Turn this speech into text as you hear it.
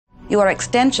You are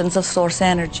extensions of source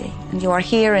energy, and you are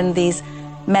here in these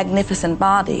magnificent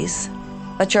bodies,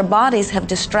 but your bodies have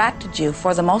distracted you,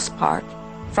 for the most part,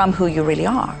 from who you really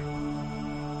are.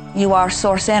 You are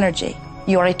source energy.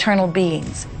 You are eternal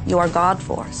beings. You are God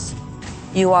force.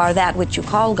 You are that which you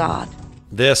call God.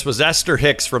 This was Esther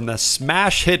Hicks from the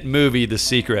smash hit movie, The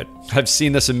Secret. I've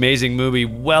seen this amazing movie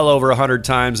well over 100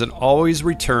 times and always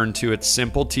return to its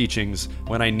simple teachings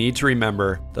when I need to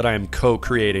remember that I am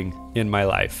co-creating in my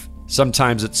life.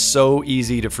 Sometimes it's so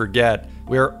easy to forget.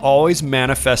 We are always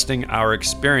manifesting our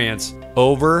experience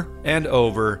over and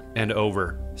over and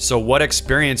over. So what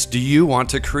experience do you want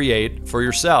to create for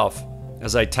yourself?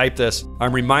 As I type this,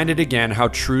 I'm reminded again how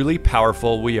truly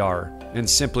powerful we are, and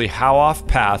simply how off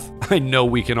path I know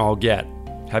we can all get.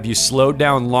 Have you slowed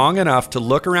down long enough to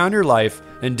look around your life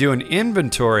and do an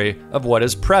inventory of what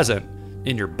is present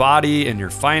in your body, in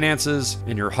your finances,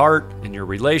 in your heart, in your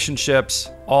relationships,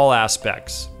 all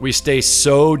aspects? We stay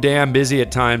so damn busy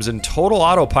at times in total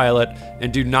autopilot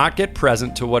and do not get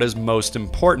present to what is most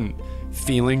important,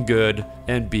 feeling good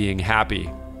and being happy.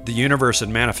 The universe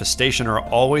and manifestation are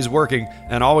always working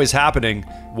and always happening.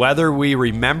 Whether we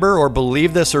remember or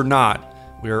believe this or not,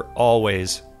 we are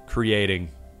always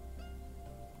creating.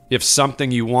 If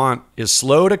something you want is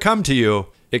slow to come to you,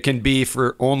 it can be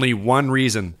for only one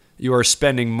reason. You are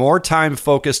spending more time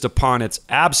focused upon its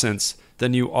absence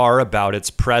than you are about its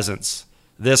presence.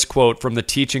 This quote from the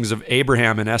teachings of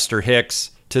Abraham and Esther Hicks.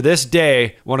 To this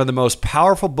day, one of the most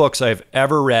powerful books I have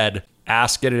ever read.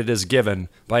 Ask and it is given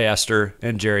by Esther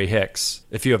and Jerry Hicks.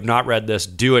 If you have not read this,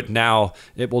 do it now.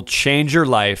 It will change your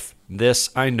life. This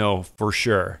I know for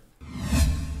sure.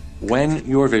 When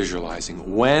you're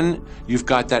visualizing, when you've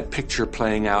got that picture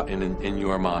playing out in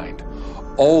your mind,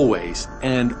 always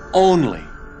and only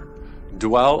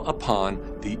dwell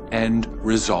upon the end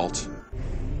result.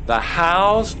 The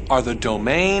hows are the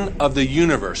domain of the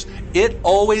universe. It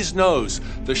always knows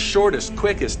the shortest,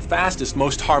 quickest, fastest,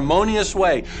 most harmonious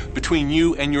way between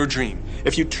you and your dream.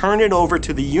 If you turn it over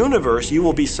to the universe, you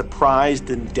will be surprised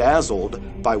and dazzled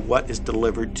by what is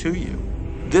delivered to you.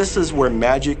 This is where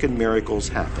magic and miracles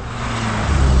happen.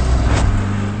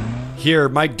 Here,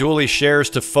 Mike Dooley shares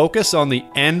to focus on the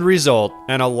end result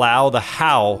and allow the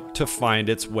how to find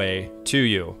its way to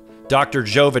you. Dr.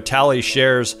 Joe Vitale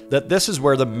shares that this is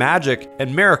where the magic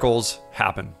and miracles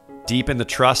happen. Deep in the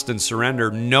trust and surrender,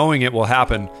 knowing it will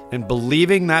happen and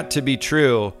believing that to be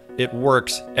true, it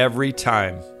works every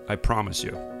time, I promise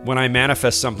you. When I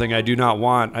manifest something I do not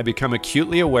want, I become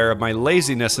acutely aware of my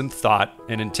laziness in thought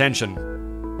and intention.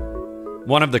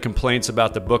 One of the complaints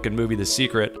about the book and movie The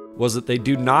Secret was that they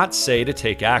do not say to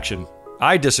take action.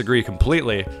 I disagree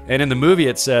completely, and in the movie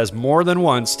it says more than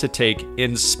once to take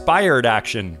inspired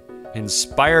action.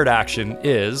 Inspired action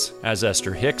is, as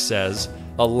Esther Hicks says,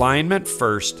 alignment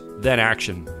first, then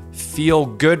action. Feel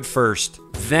good first,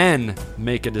 then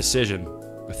make a decision.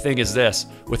 The thing is this,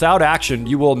 without action,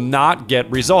 you will not get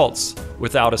results.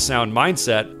 Without a sound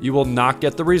mindset, you will not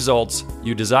get the results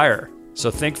you desire. So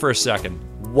think for a second.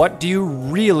 What do you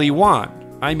really want?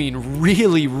 I mean,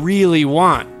 really, really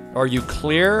want. Are you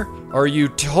clear? Are you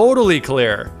totally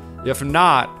clear? If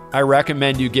not, I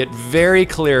recommend you get very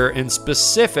clear and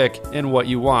specific in what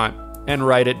you want and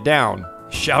write it down.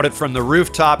 Shout it from the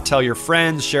rooftop, tell your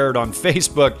friends, share it on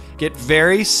Facebook. Get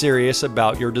very serious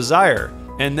about your desire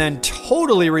and then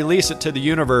totally release it to the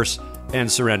universe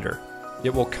and surrender.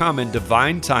 It will come in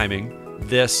divine timing.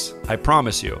 This, I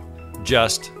promise you.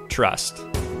 Just trust.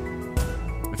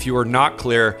 If you are not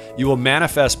clear, you will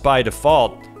manifest by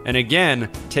default. And again,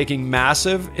 taking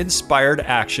massive inspired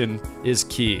action is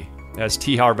key. As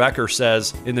T. Harv Eker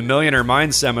says in the Millionaire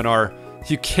Mind Seminar,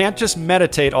 you can't just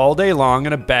meditate all day long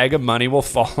and a bag of money will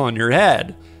fall on your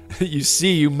head. You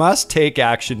see, you must take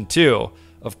action too.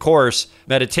 Of course,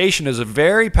 meditation is a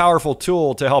very powerful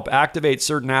tool to help activate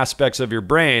certain aspects of your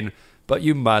brain, but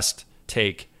you must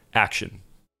take action.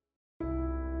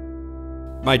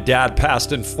 My dad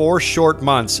passed in 4 short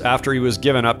months after he was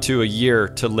given up to a year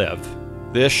to live.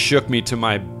 This shook me to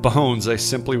my bones. I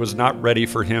simply was not ready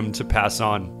for him to pass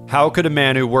on. How could a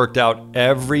man who worked out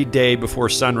every day before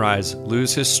sunrise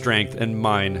lose his strength and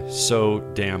mind so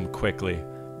damn quickly?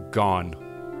 Gone.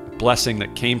 The blessing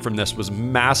that came from this was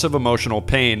massive emotional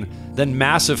pain, then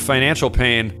massive financial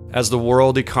pain as the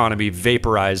world economy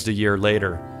vaporized a year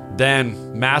later.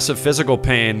 Then massive physical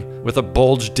pain with a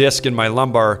bulged disc in my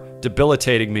lumbar,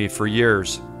 debilitating me for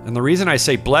years. And the reason I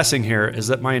say blessing here is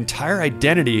that my entire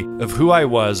identity of who I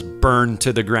was burned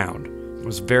to the ground. I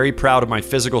was very proud of my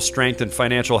physical strength and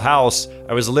financial house.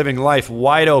 I was living life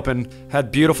wide open,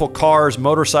 had beautiful cars,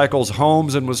 motorcycles,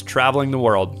 homes, and was traveling the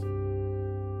world.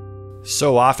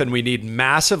 So often we need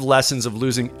massive lessons of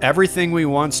losing everything we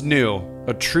once knew,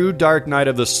 a true dark night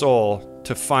of the soul,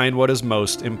 to find what is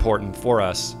most important for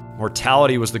us.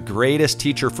 Mortality was the greatest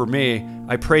teacher for me.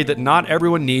 I prayed that not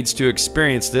everyone needs to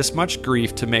experience this much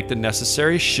grief to make the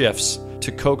necessary shifts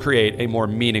to co-create a more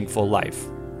meaningful life.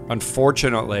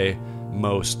 Unfortunately,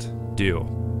 most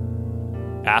do.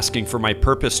 Asking for my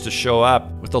purpose to show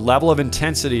up with the level of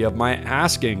intensity of my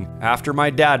asking after my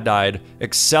dad died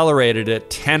accelerated it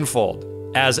tenfold.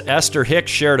 As Esther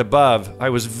Hicks shared above, I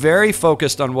was very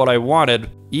focused on what I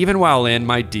wanted, even while in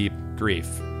my deep grief.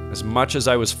 As much as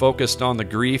I was focused on the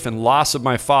grief and loss of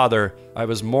my father, I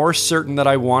was more certain that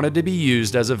I wanted to be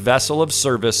used as a vessel of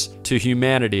service to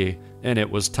humanity, and it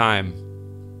was time.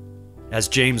 As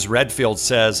James Redfield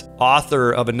says,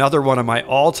 author of another one of my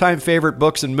all-time favorite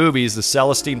books and movies, The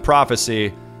Celestine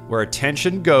Prophecy, where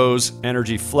attention goes,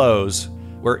 energy flows.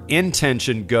 Where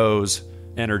intention goes,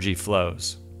 energy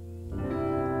flows.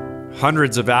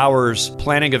 Hundreds of hours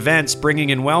planning events, bringing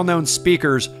in well-known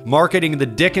speakers, marketing the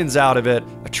dickens out of it,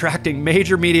 attracting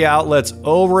major media outlets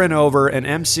over and over, and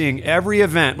emceeing every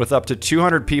event with up to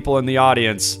 200 people in the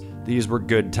audience. These were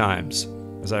good times.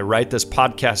 As I write this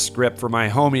podcast script for my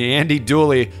homie Andy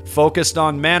Dooley, focused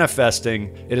on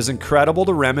manifesting, it is incredible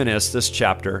to reminisce this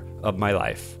chapter of my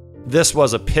life. This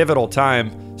was a pivotal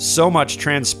time. So much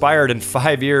transpired in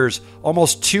 5 years,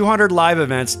 almost 200 live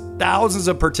events, thousands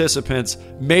of participants,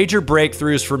 major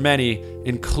breakthroughs for many,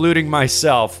 including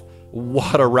myself.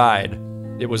 What a ride.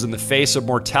 It was in the face of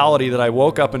mortality that I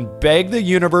woke up and begged the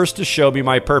universe to show me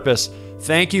my purpose.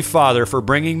 Thank you, Father, for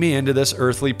bringing me into this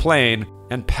earthly plane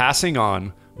and passing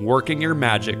on, working your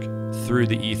magic through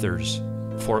the ethers.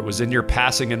 For it was in your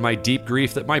passing and my deep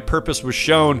grief that my purpose was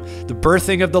shown, the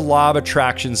birthing of the Law of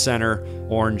Attraction Center,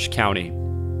 Orange County.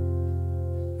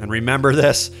 And remember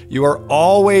this, you are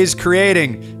always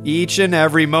creating each and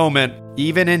every moment,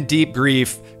 even in deep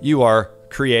grief, you are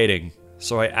creating.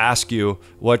 So I ask you,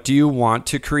 what do you want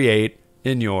to create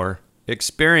in your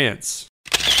experience?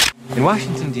 In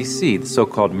Washington, D.C., the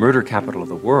so-called murder capital of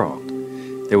the world,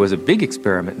 there was a big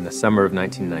experiment in the summer of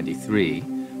 1993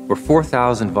 where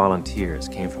 4,000 volunteers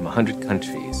came from 100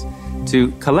 countries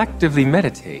to collectively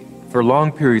meditate for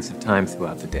long periods of time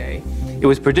throughout the day. It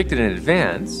was predicted in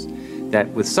advance that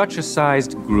with such a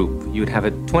sized group, you'd have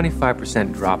a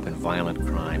 25% drop in violent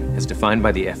crime, as defined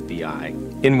by the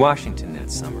FBI, in Washington that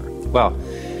summer. Well,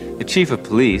 the chief of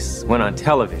police went on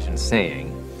television saying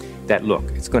that, look,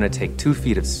 it's going to take 2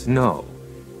 feet of snow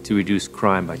to reduce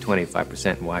crime by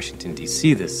 25% in Washington,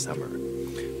 D.C. this summer.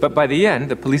 But by the end,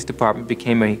 the police department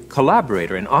became a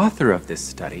collaborator and author of this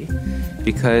study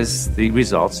because the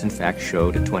results, in fact,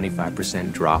 showed a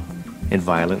 25% drop in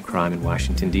violent crime in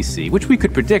Washington, D.C., which we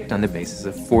could predict on the basis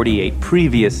of 48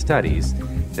 previous studies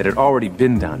that had already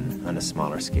been done on a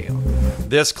smaller scale.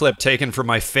 This clip taken from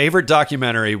my favorite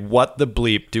documentary, What the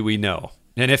Bleep Do We Know?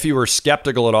 And if you were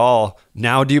skeptical at all,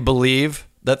 now do you believe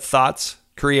that thoughts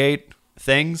create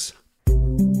things?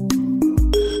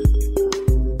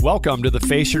 Welcome to the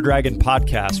Face Your Dragon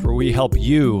podcast, where we help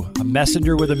you, a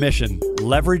messenger with a mission,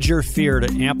 leverage your fear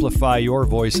to amplify your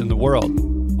voice in the world.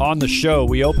 On the show,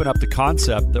 we open up the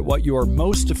concept that what you are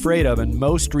most afraid of and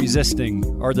most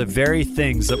resisting are the very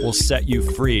things that will set you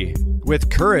free. With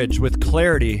courage, with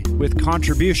clarity, with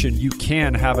contribution, you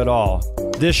can have it all.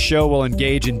 This show will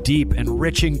engage in deep,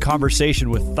 enriching conversation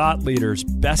with thought leaders,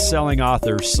 best-selling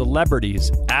authors,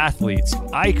 celebrities, athletes,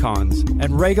 icons,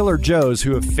 and regular Joes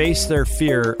who have faced their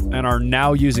fear and are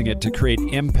now using it to create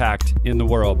impact in the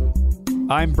world.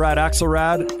 I'm Brad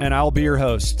Axelrad, and I'll be your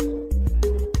host.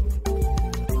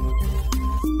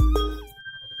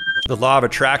 The law of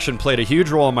attraction played a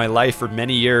huge role in my life for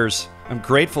many years. I'm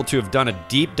grateful to have done a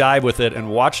deep dive with it and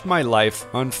watched my life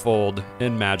unfold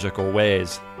in magical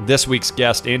ways. This week's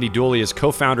guest, Andy Dooley, is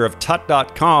co-founder of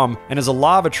Tut.com and is a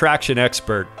law of attraction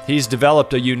expert. He's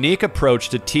developed a unique approach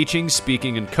to teaching,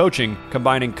 speaking, and coaching,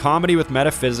 combining comedy with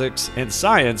metaphysics and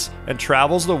science, and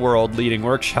travels the world leading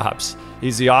workshops.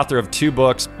 He's the author of 2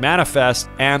 books, Manifest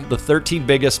and The 13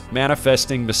 Biggest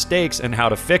Manifesting Mistakes and How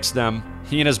to Fix Them.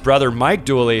 He and his brother Mike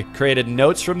Dooley created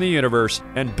Notes from the Universe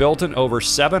and built an over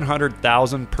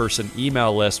 700,000 person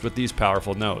email list with these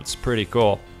powerful notes. Pretty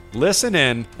cool. Listen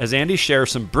in as Andy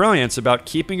shares some brilliance about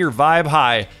keeping your vibe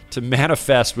high to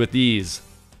manifest with ease.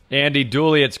 Andy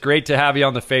Dooley, it's great to have you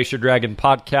on the Face Your Dragon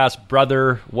podcast.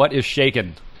 Brother, what is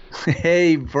shaking?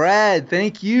 Hey, Brad,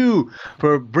 thank you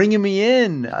for bringing me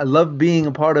in. I love being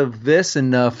a part of this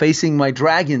and facing my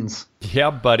dragons.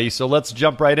 Yeah, buddy. So let's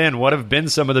jump right in. What have been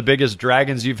some of the biggest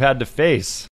dragons you've had to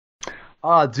face?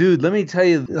 Oh, dude, let me tell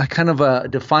you like kind of a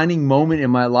defining moment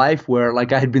in my life where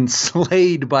like I had been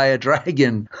slayed by a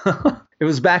dragon. It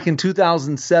was back in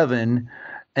 2007,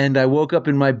 and I woke up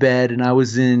in my bed and I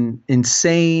was in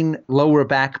insane lower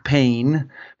back pain.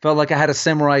 Felt like I had a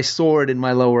samurai sword in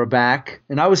my lower back,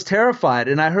 and I was terrified.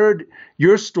 And I heard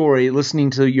your story listening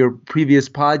to your previous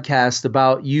podcast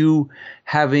about you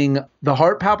having the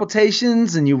heart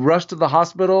palpitations and you rushed to the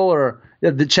hospital, or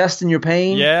the chest in your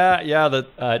pain. Yeah,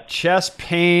 the chest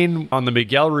pain on the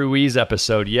Miguel Ruiz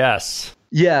episode, yes.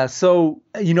 Yeah, so,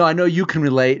 I know you can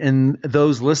relate, and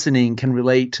those listening can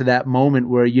relate to that moment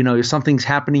where, something's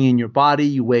happening in your body,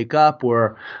 you wake up,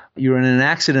 or you're in an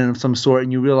accident of some sort,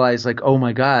 and you realize, like, oh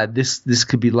my God, this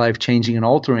could be life-changing and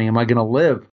altering. Am I going to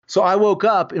live? So I woke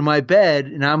up in my bed,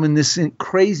 and I'm in this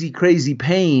crazy, crazy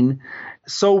pain,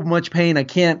 so much pain I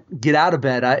can't get out of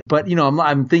bed. But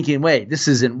I'm thinking, wait, this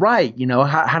isn't right.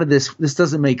 How did this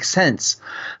doesn't make sense?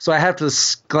 So I have to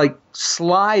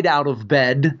slide out of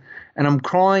bed, and I'm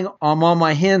crawling. I'm on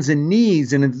my hands and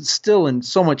knees, and it's still in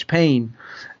so much pain,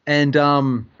 and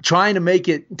trying to make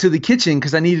it to the kitchen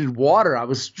because I needed water. I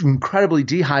was incredibly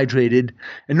dehydrated,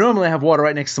 and normally I have water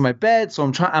right next to my bed.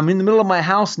 So I'm in the middle of my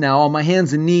house now on my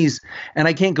hands and knees, and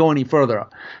I can't go any further.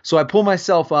 So I pull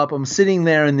myself up. I'm sitting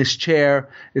there in this chair.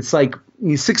 It's like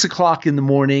 6 o'clock in the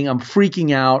morning. I'm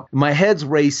freaking out. My head's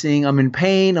racing. I'm in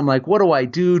pain. I'm like, what do I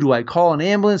do? Do I call an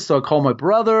ambulance? Do I call my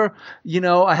brother?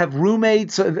 I have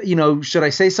roommates. Should I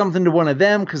say something to one of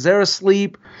them because they're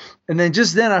asleep? And then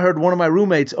just then I heard one of my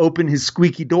roommates open his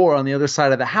squeaky door on the other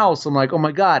side of the house. I'm like, oh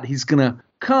my God, he's going to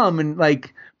come. And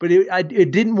but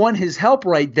it didn't want his help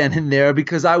right then and there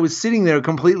because I was sitting there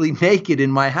completely naked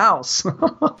in my house.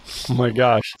 Oh my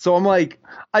gosh. So I'm like,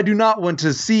 I do not want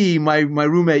to see my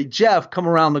roommate Jeff come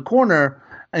around the corner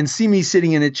and see me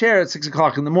sitting in a chair at 6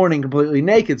 o'clock in the morning completely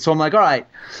naked. So I'm like, all right,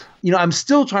 I'm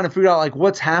still trying to figure out like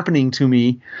what's happening to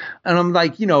me. And I'm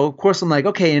like, of course I'm like,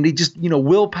 okay, Andy, just,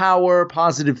 willpower,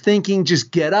 positive thinking,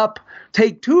 just get up,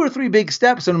 take 2 or 3 big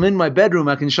steps, and I'm in my bedroom.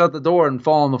 I can shut the door and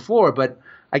fall on the floor, but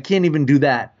I can't even do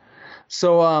that.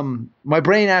 So my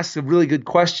brain asked a really good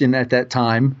question at that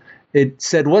time. It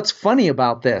said, what's funny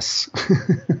about this?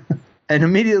 And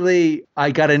immediately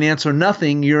I got an answer,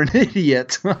 nothing, you're an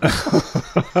idiot.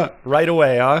 Right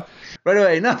away, huh? Right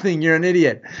away, nothing, you're an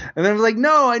idiot. And then I was like,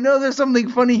 no, I know there's something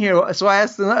funny here. So I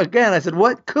asked them again, I said,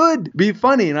 what could be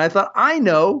funny? And I thought, I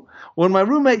know, when my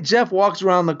roommate Jeff walks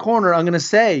around the corner, I'm going to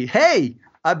say, hey,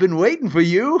 I've been waiting for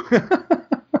you.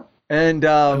 And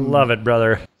I love it,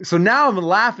 brother. So now I'm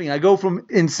laughing. I go from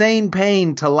insane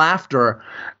pain to laughter.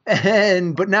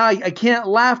 But now I can't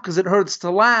laugh because it hurts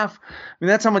to laugh. I mean,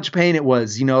 that's how much pain it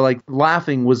was.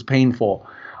 Laughing was painful.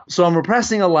 So I'm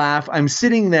repressing a laugh. I'm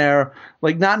sitting there,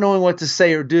 not knowing what to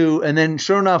say or do. And then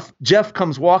sure enough, Jeff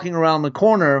comes walking around the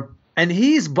corner and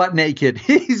he's butt naked.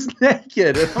 He's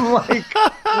naked. And I'm like,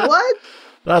 what?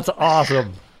 That's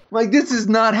awesome. Like, this is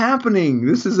not happening.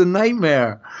 This is a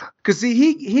nightmare. Because, see,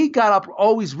 he got up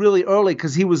always really early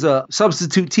because he was a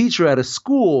substitute teacher at a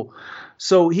school.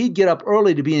 So he'd get up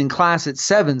early to be in class at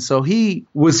 7. So he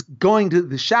was going to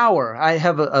the shower. I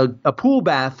have a pool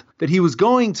bath that he was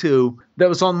going to that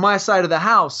was on my side of the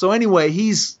house. So anyway,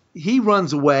 he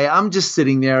runs away. I'm just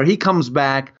sitting there. He comes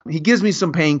back. He gives me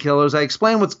some painkillers. I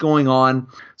explain what's going on.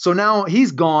 So now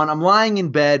he's gone. I'm lying in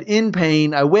bed in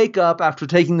pain. I wake up after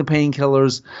taking the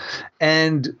painkillers,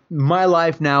 and my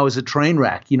life now is a train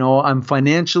wreck. I'm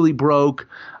financially broke.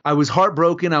 I was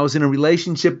heartbroken. I was in a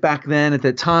relationship back then at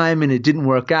that time, and it didn't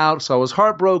work out. So I was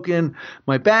heartbroken.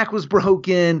 My back was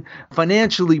broken,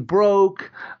 financially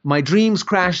broke. My dreams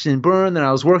crashed and burned that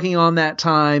I was working on that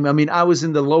time. I mean, I was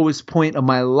in the lowest point of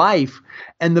my life.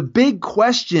 And the big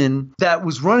question that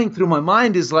was running through my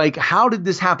mind is like, how did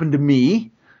this happen to me?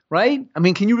 Right? I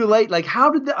mean, can you relate? Like,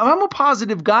 I'm a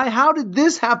positive guy. How did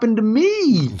this happen to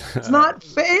me? It's not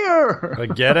fair. I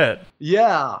get it.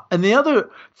 Yeah. And the other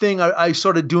thing I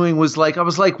started doing was I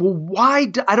was like, well,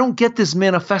 why? I don't get this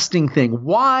manifesting thing.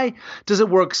 Why does it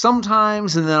work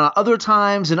sometimes and then other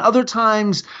times? And other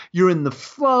times you're in the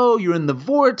flow, you're in the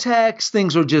vortex,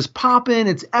 things are just popping,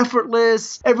 it's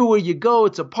effortless. Everywhere you go,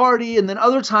 it's a party. And then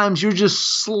other times you're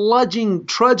just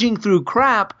trudging through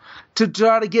crap to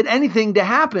try to get anything to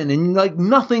happen, and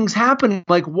nothing's happening.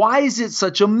 Why is it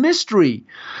such a mystery?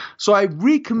 So I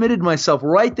recommitted myself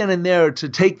right then and there to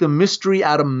take the mystery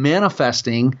out of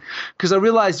manifesting, because I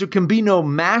realized there can be no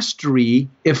mastery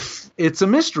if it's a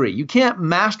mystery. You can't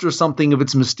master something if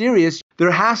it's mysterious. There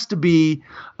has to be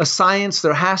a science.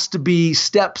 There has to be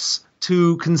steps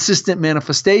to consistent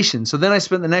manifestation. So then I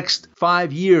spent the next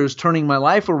 5 years turning my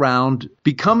life around,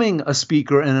 becoming a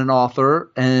speaker and an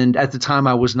author. And at the time,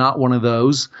 I was not one of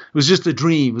those. It was just a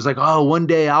dream. It was like, oh, one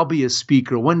day I'll be a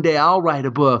speaker. One day I'll write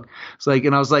a book. It's like,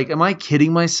 and I was like, am I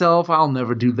kidding myself? I'll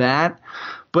never do that.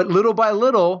 But little by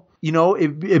little,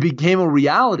 it became a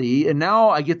reality. And now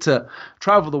I get to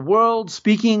travel the world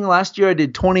speaking. Last year, I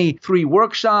did 23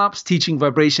 workshops, teaching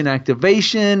vibration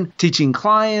activation, teaching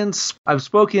clients. I've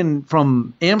spoken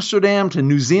from Amsterdam to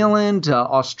New Zealand to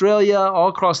Australia, all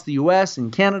across the US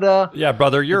and Canada. Yeah,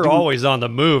 brother, you're always on the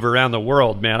move around the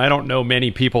world, man. I don't know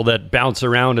many people that bounce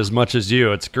around as much as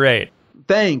you. It's great.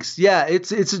 Thanks. Yeah,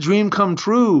 it's a dream come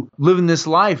true, living this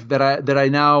life that I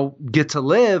now get to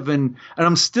live, and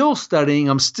I'm still studying,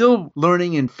 I'm still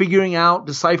learning and figuring out,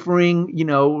 deciphering,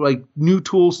 like new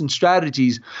tools and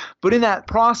strategies. But in that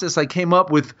process, I came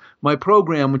up with my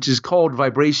program, which is called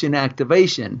Vibration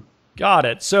Activation. Got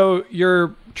it. So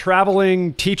you're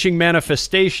traveling, teaching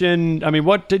manifestation. I mean,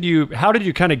 how did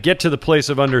you kind of get to the place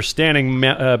of understanding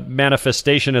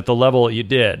manifestation at the level that you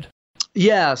did?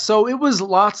 Yeah, so it was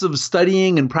lots of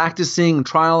studying and practicing,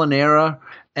 trial and error.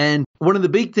 And one of the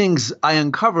big things I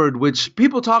uncovered, which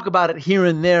people talk about it here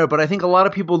and there, but I think a lot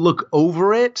of people look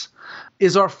over it,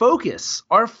 is our focus.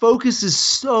 Our focus is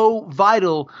so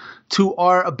vital to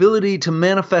our ability to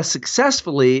manifest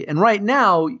successfully. And right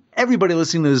now, everybody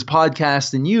listening to this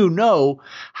podcast and you know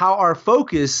how our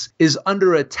focus is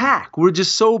under attack. We're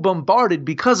just so bombarded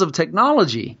because of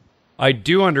technology. I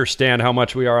do understand how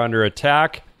much we are under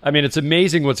attack. I mean, it's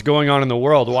amazing what's going on in the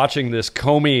world, watching this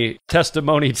Comey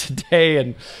testimony today,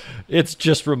 and it's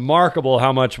just remarkable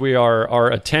how much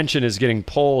our attention is getting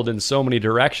pulled in so many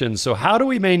directions. So how do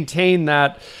we maintain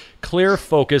that clear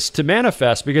focus to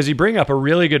manifest? Because you bring up a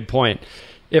really good point.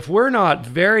 If we're not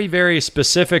very, very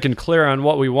specific and clear on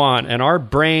what we want, and our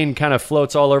brain kind of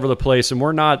floats all over the place, and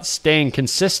we're not staying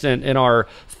consistent in our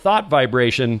thought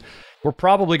vibration, we're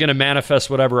probably going to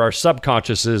manifest whatever our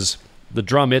subconscious is, the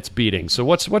drum it's beating. So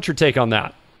what's your take on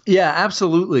that? Yeah,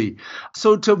 absolutely.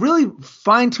 So to really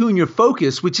fine-tune your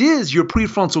focus, which is your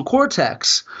prefrontal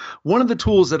cortex, one of the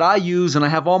tools that I use, and I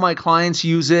have all my clients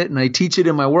use it, and I teach it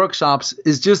in my workshops,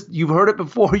 is just, you've heard it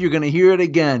before, you're going to hear it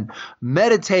again.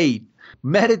 Meditate.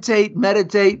 Meditate,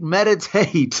 meditate,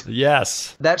 meditate.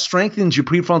 Yes. That strengthens your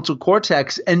prefrontal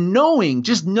cortex, and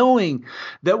just knowing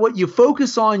that what you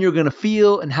focus on, you're going to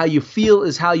feel, and how you feel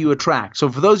is how you attract. So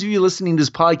for those of you listening to this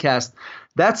podcast,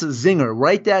 that's a zinger.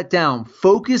 Write that down.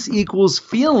 Focus equals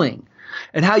feeling,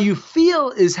 and how you feel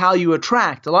is how you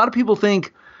attract. A lot of people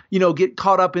think, get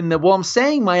caught up in I'm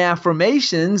saying my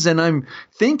affirmations and I'm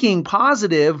thinking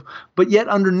positive, but yet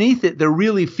underneath it, they're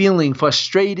really feeling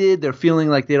frustrated. They're feeling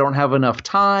like they don't have enough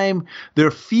time. They're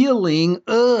feeling,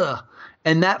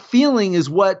 and that feeling is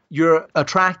what you're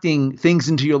attracting things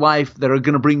into your life that are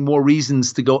going to bring more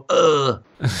reasons to go,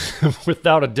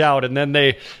 Without a doubt. And then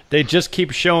they just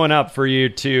keep showing up for you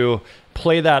to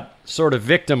play that sort of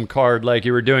victim card like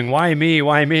you were doing. Why me?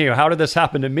 Why me? How did this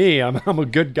happen to me? I'm a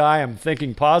good guy. I'm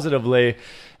thinking positively.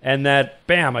 And that,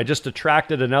 bam, I just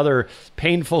attracted another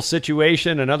painful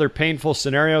situation, another painful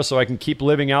scenario, so I can keep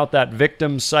living out that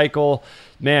victim cycle.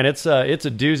 Man, it's a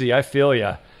doozy. I feel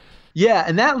ya. Yeah,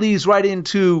 and that leads right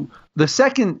into the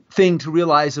second thing to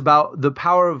realize about the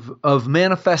power of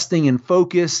manifesting and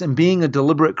focus and being a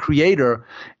deliberate creator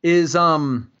is,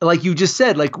 like you just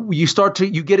said, like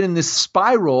you get in this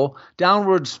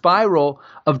downward spiral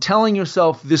of telling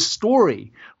yourself this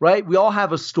story, right? We all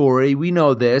have a story. We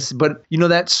know this, but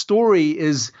that story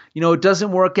is, it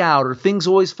doesn't work out, or things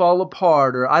always fall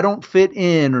apart, or I don't fit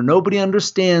in, or nobody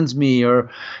understands me,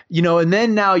 or, and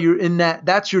then now you're in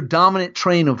that's your dominant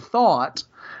train of thought.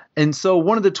 And so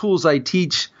one of the tools I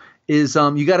teach is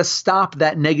you got to stop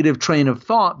that negative train of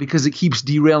thought because it keeps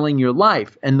derailing your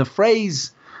life. And the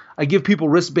phrase, I give people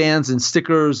wristbands and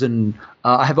stickers, and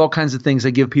I have all kinds of things I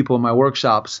give people in my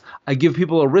workshops. I give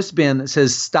people a wristband that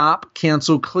says, stop,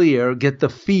 cancel, clear, get the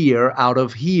fear out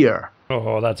of here.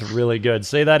 Oh, that's really good.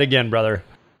 Say that again, brother.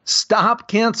 Stop,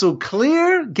 cancel,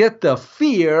 clear, get the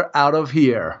fear out of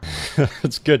here.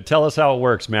 That's good. Tell us how it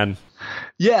works, man.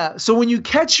 Yeah. So when you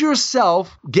catch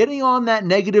yourself getting on that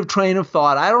negative train of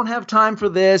thought, I don't have time for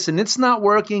this, and it's not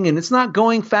working, and it's not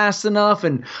going fast enough,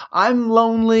 and I'm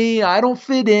lonely, I don't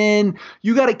fit in.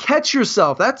 You got to catch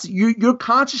yourself. You're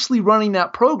consciously running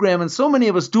that program, and so many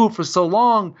of us do it for so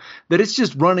long that it's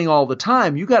just running all the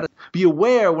time. You got to Be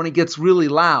aware when it gets really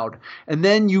loud. And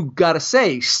then you got to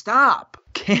say, stop,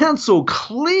 cancel,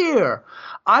 clear.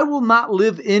 I will not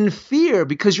live in fear,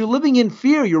 because you're living in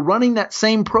fear. You're running that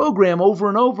same program over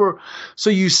and over.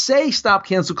 So you say stop,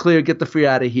 cancel, clear, get the fear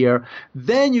out of here.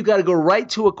 Then you got to go right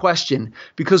to a question,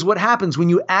 because what happens when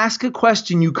you ask a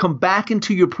question, you come back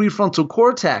into your prefrontal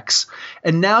cortex,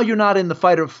 and now you're not in the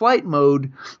fight or flight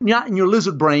mode. You're not in your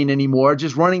lizard brain anymore,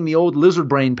 just running the old lizard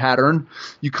brain pattern.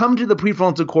 You come to the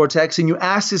prefrontal cortex and you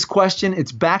ask this question.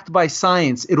 It's backed by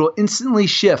science. It'll instantly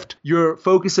shift your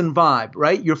focus and vibe,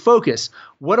 right? Your focus.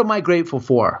 What am I grateful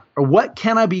for? Or what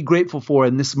can I be grateful for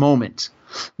in this moment?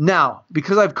 Now,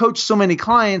 because I've coached so many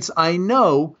clients, I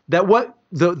know that what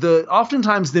the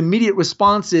oftentimes the immediate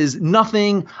response is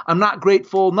nothing, I'm not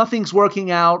grateful, nothing's working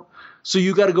out. So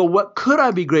you got to go, what could I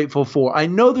be grateful for? I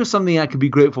know there's something I could be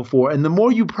grateful for. And the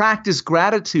more you practice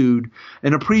gratitude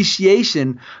and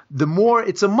appreciation, the more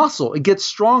it's a muscle. It gets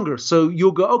stronger. So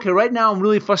you'll go, okay, right now I'm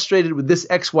really frustrated with this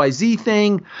XYZ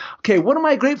thing. Okay, what am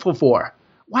I grateful for?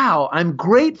 Wow, I'm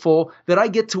grateful that I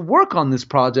get to work on this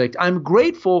project. I'm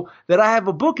grateful that I have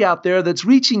a book out there that's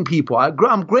reaching people.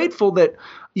 I'm grateful that,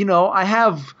 I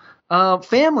have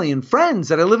family and friends,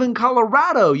 that I live in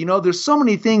Colorado. There's so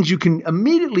many things you can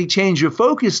immediately change your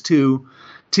focus to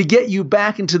get you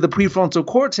back into the prefrontal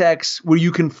cortex, where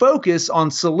you can focus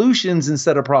on solutions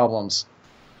instead of problems.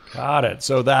 Got it.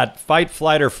 So that fight,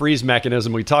 flight, or freeze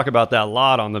mechanism, we talk about that a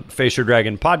lot on the Face Your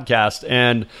Dragon podcast.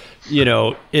 And,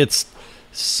 it's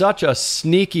such a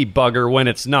sneaky bugger when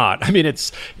it's not. I mean,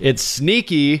 it's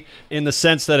sneaky in the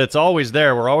sense that it's always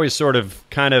there. We're always sort of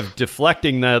kind of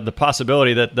deflecting the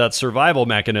possibility that survival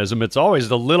mechanism, it's always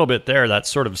a little bit there, that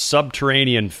sort of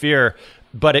subterranean fear.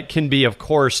 But it can be, of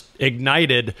course,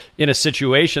 ignited in a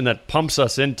situation that pumps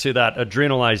us into that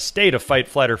adrenalized state of fight,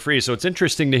 flight, or freeze. So it's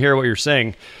interesting to hear what you're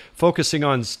saying, focusing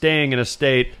on staying in a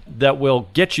state that will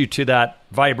get you to that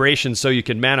vibration so you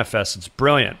can manifest. It's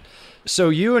brilliant. So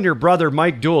you and your brother,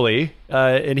 Mike Dooley,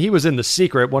 and he was in The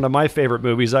Secret, one of my favorite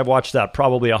movies. I've watched that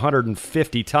probably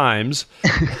 150 times.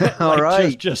 All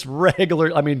right. Just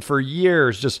regular, for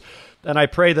years, and I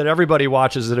pray that everybody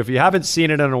watches it. If you haven't seen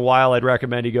it in a while, I'd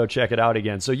recommend you go check it out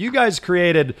again. So you guys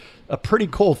created a pretty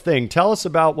cool thing. Tell us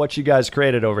about what you guys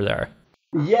created over there.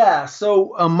 Yeah,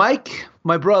 so Mike,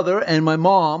 my brother, and my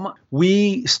mom,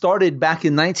 we started back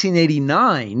in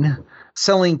 1989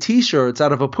 selling T-shirts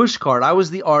out of a push cart. I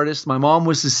was the artist, my mom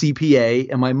was the CPA,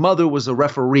 and my mother was a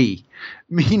referee,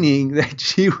 meaning that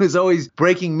she was always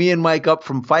breaking me and Mike up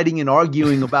from fighting and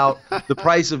arguing about the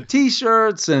price of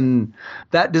T-shirts, and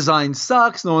that design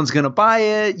sucks, no one's going to buy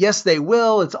it. Yes, they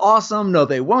will. It's awesome. No,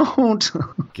 they won't.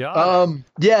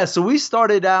 Yeah, so we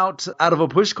started out of a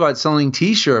push cart selling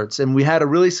T-shirts, and we had a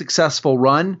really successful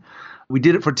run. We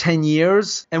did it for 10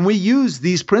 years, and we used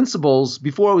these principles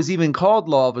before it was even called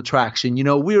Law of Attraction.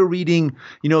 We were reading,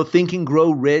 Think and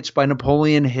Grow Rich by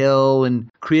Napoleon Hill and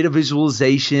Creative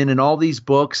Visualization and all these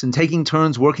books, and taking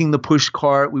turns working the push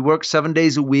cart. We worked 7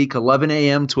 days a week, 11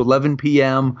 a.m. to 11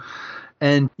 p.m.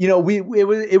 And,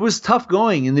 it was tough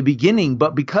going in the beginning,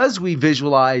 but because we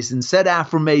visualized and said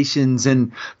affirmations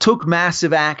and took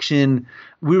massive action,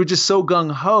 we were just so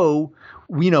gung-ho.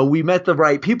 We met the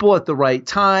right people at the right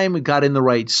time. We got in the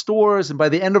right stores. And by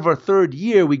the end of our third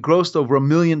year, we grossed over $1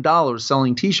 million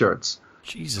selling T-shirts.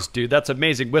 Jesus, dude, that's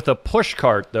amazing. With a push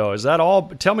cart, though, is that all?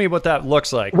 Tell me what that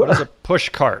looks like. What is a push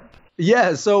cart?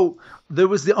 Yeah, so there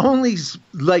was the only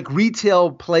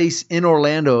retail place in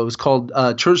Orlando. It was called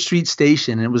Church Street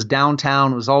Station. It was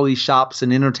downtown. It was all these shops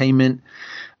and entertainment.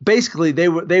 Basically, they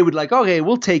would okay,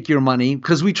 we'll take your money,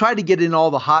 because we tried to get in all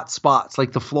the hot spots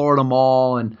like the Florida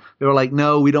Mall, and they were like,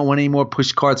 no, we don't want any more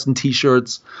push carts and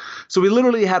T-shirts. So we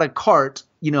literally had a cart.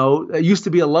 It used to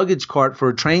be a luggage cart for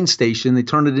a train station. They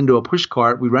turned it into a push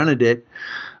cart. We rented it,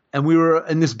 and we were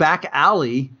in this back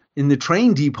alley in the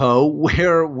train depot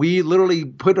where we literally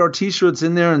put our T-shirts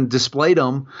in there and displayed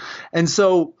them. And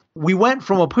so we went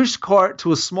from a push cart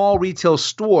to a small retail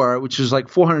store, which was like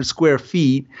 400 square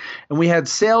feet, and we had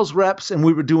sales reps and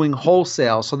we were doing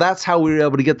wholesale. So that's how we were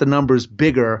able to get the numbers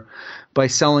bigger, by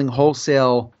selling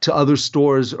wholesale to other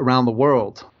stores around the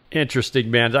world. Interesting,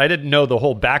 man. I didn't know the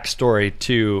whole backstory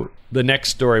to the next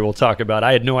story we'll talk about.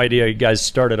 I had no idea you guys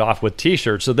started off with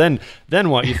T-shirts. So then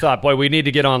what? You thought, boy, we need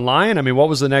to get online? What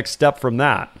was the next step from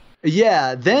that?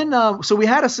 Yeah. Then, so we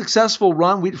had a successful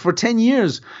run. For 10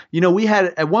 years,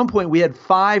 at one point we had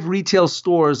 5 retail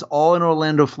stores all in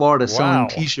Orlando, Florida, selling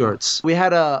T-shirts. We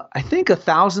had I think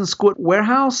 1,000 square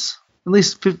warehouse. at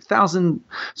least 50,000.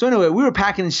 So anyway, we were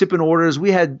packing and shipping orders.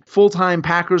 We had full-time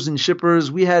packers and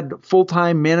shippers. We had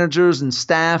full-time managers and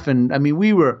staff. And I mean,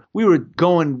 we were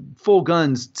going full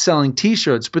guns selling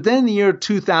T-shirts. But then in the year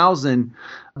 2000,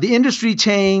 the industry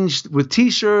changed with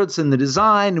T-shirts and the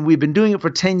design, and we've been doing it for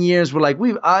 10 years. We're like,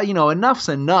 enough's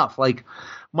enough. Like,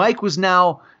 Mike was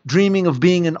now dreaming of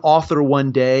being an author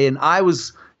one day, and I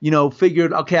was,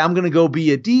 figured, okay, I'm going to go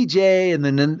be a DJ, and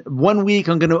then in 1 week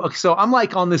so I'm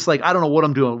like on this, like, I don't know what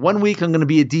I'm doing. 1 week I'm going to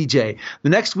be a DJ. The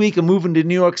next week I'm moving to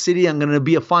New York City. I'm going to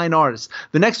be a fine artist.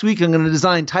 The next week I'm going to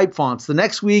design type fonts. The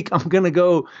next week I'm going to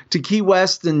go to Key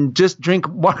West and just drink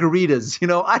margaritas.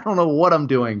 I don't know what I'm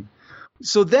doing.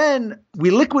 So then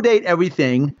we liquidate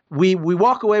everything. We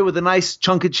walk away with a nice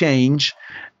chunk of change.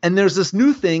 And there's this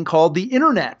new thing called the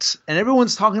internet. And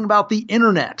everyone's talking about the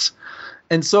internet.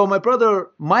 And so my brother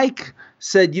Mike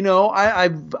said, he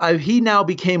now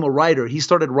became a writer. He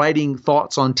started writing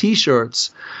thoughts on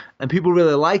T-shirts, and people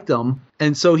really liked them.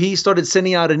 And so he started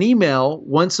sending out an email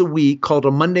once a week called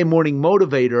a Monday Morning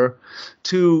Motivator.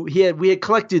 We had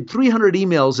collected 300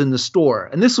 emails in the store,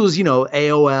 and this was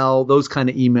AOL, those kind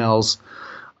of emails.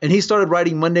 And he started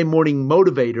writing Monday Morning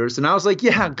Motivators. And I was like,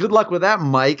 yeah, good luck with that,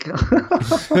 Mike.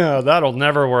 Yeah, that'll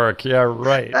never work. Yeah,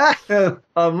 right.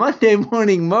 A Monday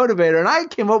Morning Motivator. And I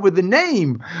came up with the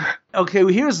name. Okay,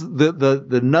 well, here's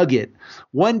the nugget.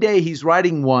 One day he's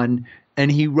writing one,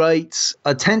 and he writes,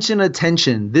 attention,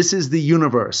 attention. This is the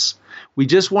universe. We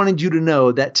just wanted you to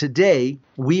know that today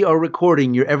we are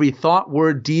recording your every thought,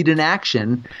 word, deed, and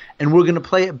action, and we're going to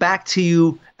play it back to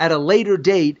you at a later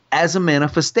date as a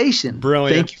manifestation.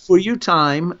 Brilliant. Thank you for your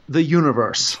time, the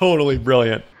universe. Totally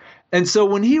brilliant. And so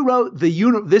when he wrote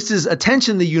this is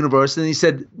attention, the universe, and he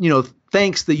said,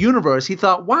 thanks, the universe, he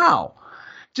thought, wow,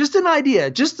 just an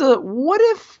idea. What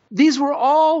if these were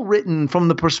all written from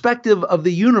the perspective of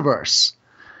the universe?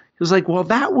 He was like, well,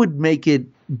 that would make it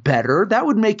better. That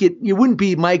would make it wouldn't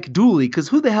be Mike Dooley, because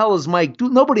who the hell is Mike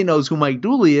Dooley? Nobody knows who Mike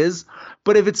Dooley is.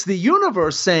 But if it's the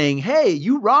universe saying, hey,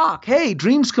 you rock. Hey,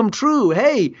 dreams come true.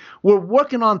 Hey, we're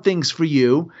working on things for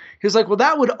you. He was like, well,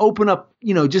 that would open up,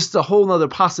 just a whole nother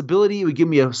possibility. It would give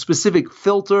me a specific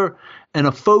filter and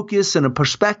a focus and a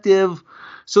perspective.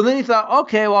 So then he thought,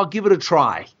 okay, well, I'll give it a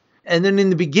try. And then in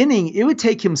the beginning, it would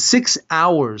take him 6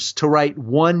 hours to write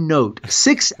one note.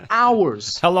 6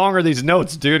 hours. How long are these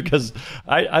notes, dude? Because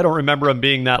I don't remember them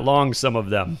being that long, some of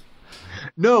them.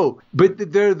 No,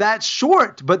 but they're that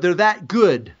short, but they're that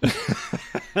good.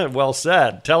 Well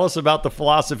said. Tell us about the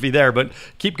philosophy there, but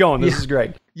keep going. This is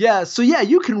great. Yeah. So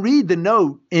you can read the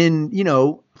note in,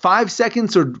 5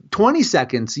 seconds or 20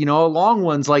 seconds, a long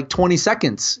one's like 20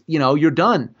 seconds, you're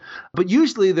done. But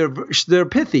usually they're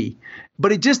pithy.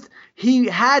 But he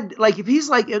had, like, if he's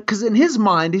like, because in his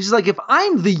mind, he's like, if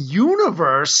I'm the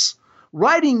universe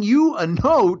writing you a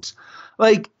note,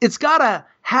 like, it's got to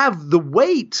have the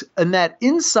weight and that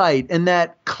insight and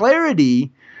that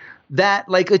clarity that,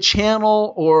 like, a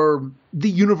channel or the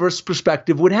universe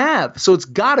perspective would have. So it's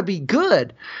got to be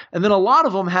good. And then a lot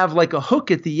of them have like a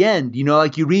hook at the end,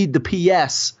 like you read the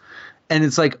PS and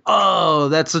it's like, oh,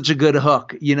 that's such a good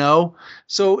hook,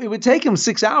 So it would take him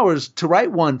 6 hours to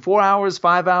write one, 4 hours,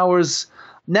 5 hours.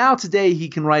 Now today he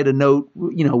can write a note,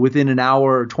 within an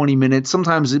hour or 20 minutes.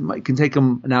 Sometimes it can take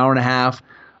him an hour and a half.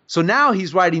 So now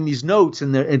he's writing these notes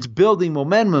and it's building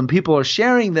momentum. People are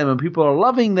sharing them and people are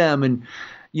loving them. And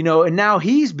and now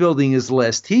he's building his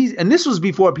list. And this was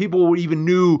before people even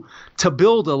knew to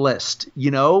build a list,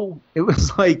 It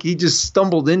was like he just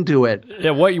stumbled into it.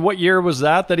 Yeah, what year was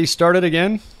that he started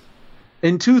again?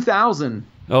 In 2000.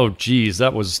 Oh, geez,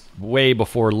 that was way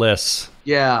before lists.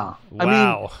 Yeah.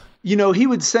 Wow. I mean, he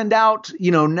would send out,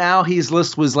 now his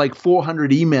list was like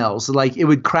 400 emails. Like it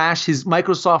would crash. His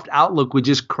Microsoft Outlook would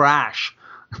just crash.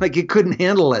 Like it couldn't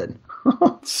handle it.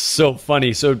 So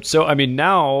funny. So I mean,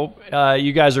 now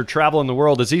you guys are traveling the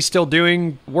world. Is he still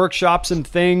doing workshops and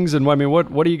things? And I mean,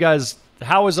 what do you guys?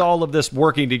 How is all of this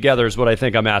working together? Is what I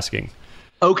think I'm asking.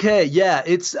 Okay, yeah,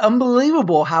 it's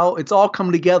unbelievable how it's all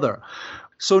come together.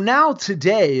 So now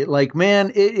today, like,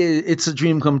 man, it's a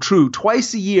dream come true.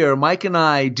 Twice a year, Mike and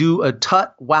I do a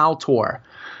Tut Wow Tour.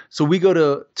 So we go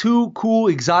to 2 cool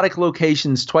exotic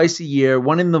locations twice a year,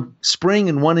 one in the spring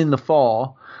and one in the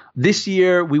fall. This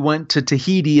year we went to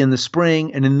Tahiti in the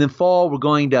spring, and in the fall we're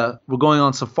going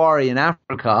on safari in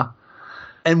Africa.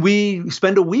 And we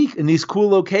spend a week in these cool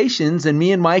locations, and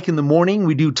me and Mike in the morning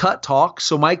we do Tut Talk.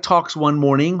 So Mike talks one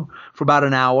morning for about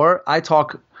an hour. I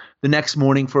talk the next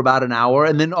morning for about an hour,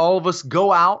 and then all of us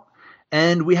go out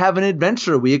and we have an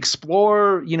adventure. We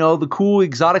explore, the cool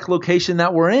exotic location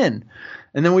that we're in.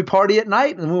 and then we party at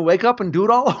night, and we wake up and do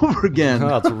it all over again. Oh,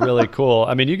 that's really cool.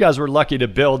 I mean, you guys were lucky to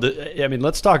build. I mean,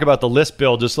 let's talk about the list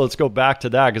build. Just let's go back to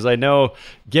that, because I know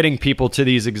getting people to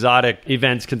these exotic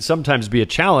events can sometimes be a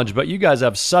challenge, but you guys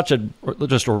have such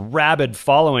just a rabid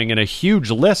following and a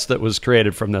huge list that was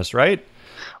created from this, right?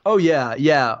 Oh,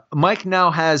 yeah. Mike now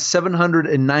has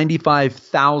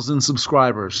 795,000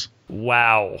 subscribers.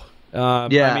 Wow.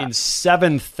 Yeah. I mean,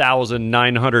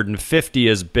 7,950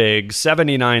 is big.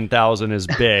 79,000 is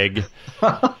big.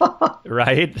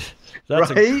 Right?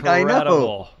 That's right? incredible. I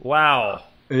know. Wow.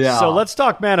 Yeah. So let's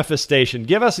talk manifestation.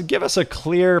 Give us a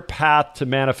clear path to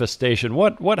manifestation.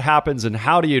 What happens and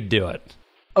how do you do it?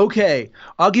 Okay,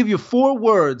 I'll give you 4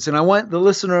 words, and I want the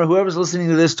listener, whoever's listening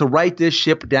to this, to write this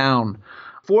ship down.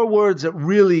 4 words that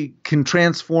really can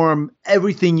transform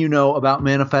everything you know about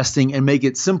manifesting and make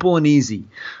it simple and easy.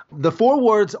 The 4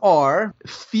 words are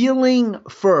feeling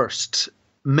first,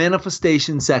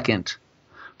 manifestation second.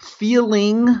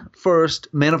 Feeling first,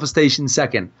 manifestation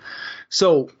second.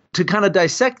 So to kind of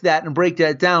dissect that and break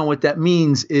that down, what that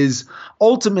means is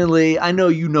ultimately, I know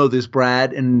you know this,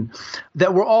 Brad, and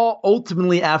that we're all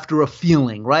ultimately after a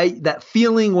feeling, right? That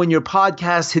feeling when your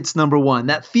podcast hits number 1,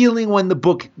 that feeling when the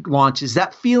book launches,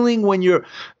 that feeling when you're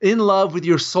in love with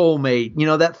your soulmate,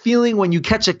 that feeling when you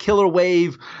catch a killer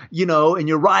wave, and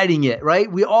you're riding it, right?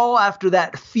 We all after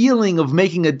that feeling of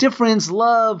making a difference,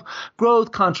 love,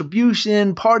 growth,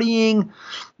 contribution, partying,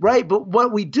 right? But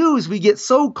what we do is we get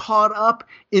so caught up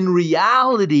in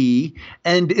reality,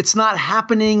 and it's not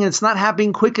happening, and it's not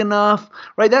happening quick enough,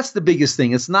 right? That's the biggest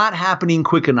thing. It's not happening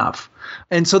quick enough.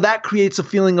 And so that creates a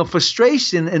feeling of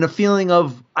frustration and a feeling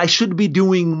of I should be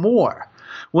doing more,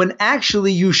 when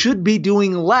actually you should be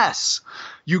doing less.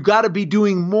 You got to be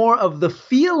doing more of the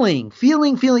feeling.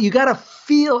 You got to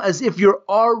feel as if you're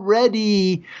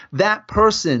already that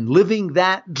person living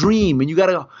that dream, and you got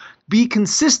to be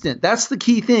consistent. That's the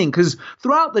key thing, because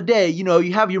throughout the day,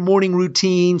 you have your morning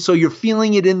routine, so you're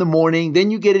feeling it in the morning,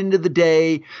 then you get into the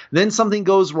day, then something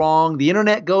goes wrong, the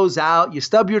internet goes out, you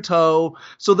stub your toe,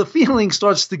 so the feeling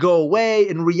starts to go away,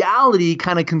 and reality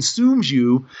kind of consumes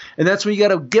you, and that's when you got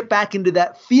to get back into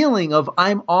that feeling of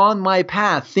I'm on my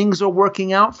path, things are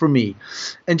working out for me,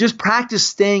 and just practice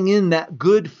staying in that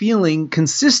good feeling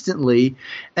consistently,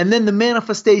 and then the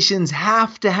manifestations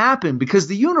have to happen, because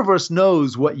the universe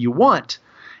knows what you want.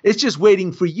 It's just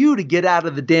waiting for you to get out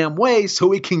of the damn way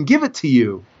so it can give it to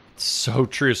you. So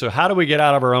true. So how do we get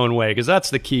out of our own way? Because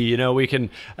that's the key. I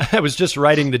was just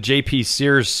writing the J.P.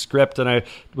 Sears script, and I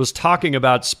was talking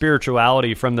about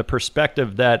spirituality from the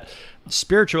perspective that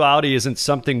spirituality isn't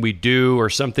something we do or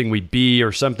something we be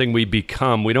or something we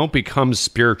become. We don't become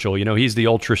spiritual. He's the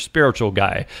ultra spiritual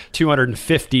guy.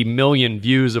 250 million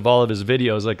views of all of his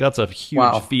videos. Like, that's a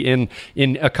huge feat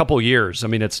in a couple years. I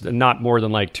mean, it's not more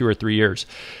than like 2 or 3 years.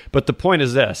 But the point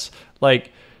is this,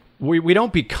 like, we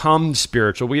don't become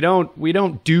spiritual. We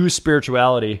don't do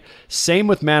spirituality. Same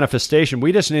with manifestation.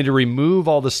 We just need to remove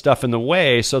all the stuff in the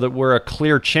way so that we're a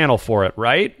clear channel for it,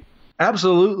 right?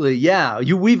 Absolutely. Yeah.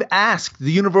 We've asked,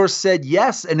 the universe said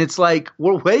yes. And it's like,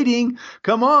 we're waiting.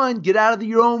 Come on, get out of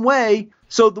your own way.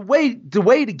 So the way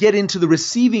to get into the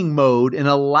receiving mode and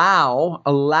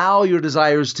allow your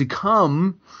desires to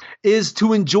come is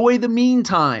to enjoy the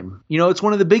meantime. It's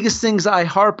one of the biggest things I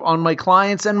harp on my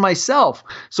clients and myself.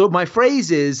 So my phrase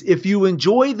is, if you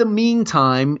enjoy the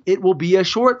meantime, it will be a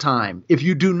short time. If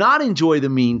you do not enjoy the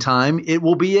meantime, it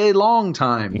will be a long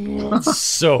time.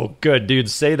 So good,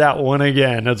 dude. Say that one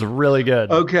again. That's really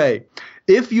good. Okay.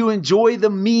 If you enjoy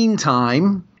the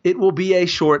meantime, it will be a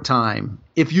short time.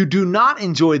 If you do not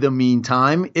enjoy the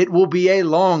meantime, it will be a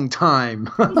long time.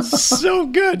 So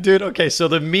good, dude. Okay, so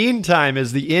the meantime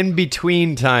is the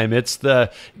in-between time. It's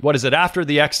after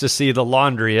the ecstasy, the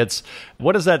laundry. It's,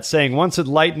 what is that saying? Once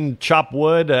enlightened, chop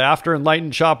wood. After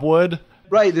enlightened, chop wood.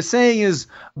 Right. The saying is,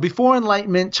 before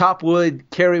enlightenment, chop wood,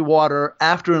 carry water.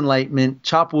 After enlightenment,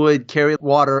 chop wood, carry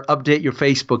water, update your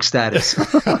Facebook status.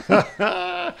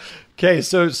 Okay,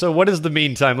 so what is the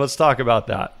meantime? Let's talk about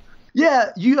that.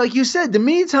 Yeah, like you said, the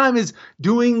meantime is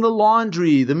doing the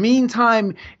laundry. The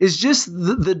meantime is just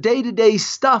the day-to-day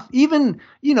stuff. Even,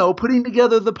 putting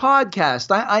together the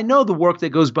podcast. I know the work that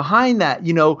goes behind that,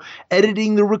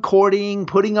 editing the recording,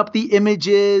 putting up the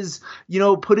images,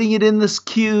 putting it in this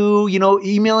queue,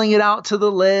 emailing it out to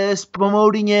the list,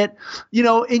 promoting it,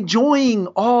 enjoying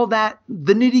all that,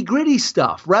 the nitty-gritty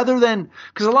stuff, rather than,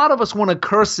 because a lot of us want to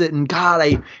curse it and, God,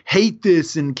 I hate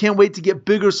this and can't wait to get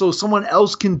bigger so someone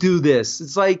else can do this.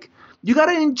 It's like, you got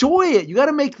to enjoy it. You got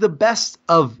to make the best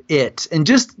of it and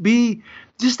just be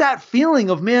just that feeling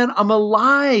of, man, I'm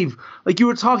alive. Like you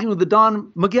were talking with the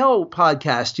Don Miguel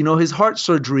podcast, his heart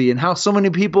surgery and how so many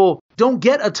people don't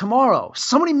get a tomorrow.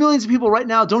 So many millions of people right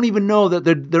now don't even know that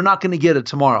they're not going to get a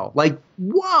tomorrow. Like,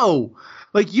 whoa,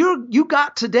 like you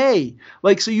got today.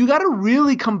 Like, so you got to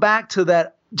really come back to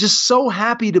that. Just so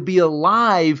happy to be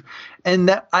alive and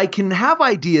that I can have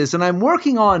ideas, and I'm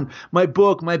working on my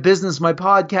book, my business, my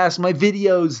podcast, my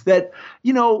videos that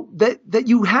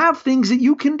you have things that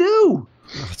you can do.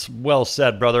 That's well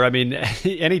said, brother. I mean,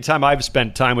 anytime I've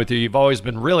spent time with you, you've always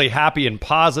been really happy and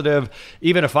positive.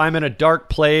 Even if I'm in a dark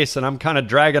place and I'm kind of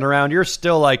dragging around, you're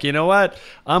still like, you know what?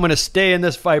 I'm going to stay in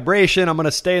this vibration. I'm going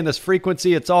to stay in this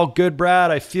frequency. It's all good,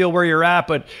 Brad. I feel where you're at,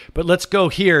 but let's go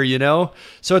here,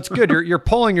 So it's good. You're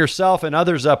pulling yourself and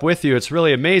others up with you. It's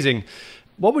really amazing.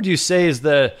 What would you say is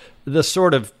the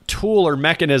sort of tool or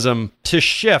mechanism to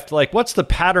shift? Like, what's the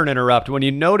pattern interrupt when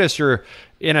you notice you're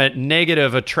in a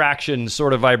negative attraction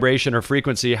sort of vibration or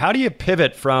frequency? How do you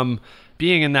pivot from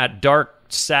being in that dark,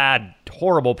 sad,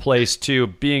 horrible place to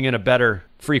being in a better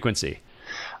frequency?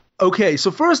 Okay, so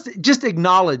first, just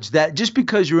acknowledge that just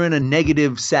because you're in a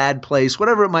negative, sad place,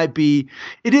 whatever it might be,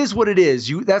 it is what it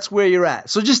is. That's where you're at.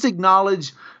 So just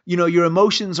acknowledge, your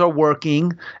emotions are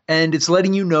working and it's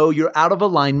letting you know you're out of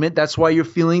alignment. That's why you're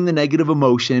feeling the negative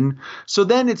emotion. So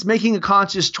then it's making a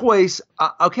conscious choice.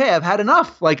 Okay, I've had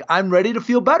enough. Like, I'm ready to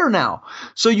feel better now.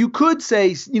 So you could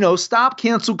say, stop,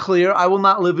 cancel, clear. I will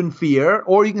not live in fear.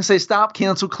 Or you can say, stop,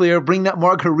 cancel, clear. Bring that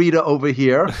margarita over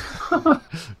here.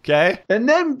 Okay. And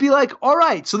then be like, all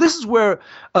right, so this is where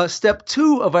step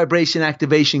 2 of vibration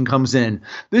activation comes in.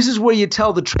 This is where you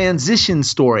tell the transition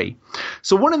story.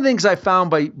 So one of the things I found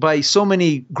by so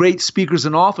many great speakers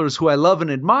and authors who I love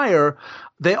and admire,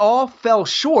 they all fell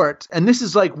short. And this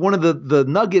is like one of the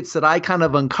nuggets that I kind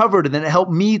of uncovered and then it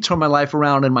helped me turn my life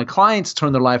around and my clients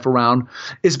turn their life around,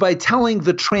 is by telling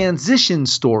the transition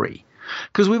story.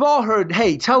 Because we've all heard,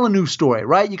 hey, tell a new story,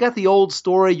 right? You got the old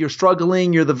story, you're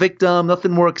struggling, you're the victim,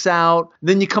 nothing works out.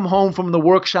 Then you come home from the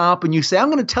workshop and you say, I'm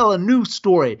going to tell a new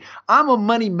story. I'm a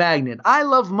money magnet. I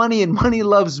love money and money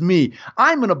loves me.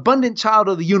 I'm an abundant child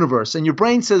of the universe. And your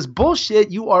brain says, bullshit,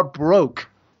 you are broke.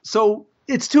 So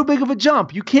it's too big of a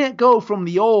jump. You can't go from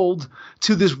the old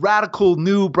to this radical,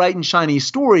 new, bright and shiny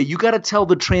story. You got to tell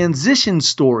the transition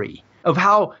story of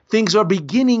how things are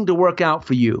beginning to work out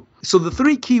for you. So the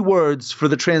 3 key words for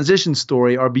the transition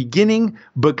story are beginning,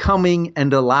 becoming,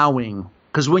 and allowing.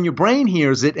 Because when your brain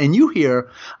hears it and you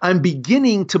hear, I'm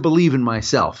beginning to believe in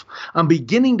myself. I'm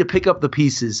beginning to pick up the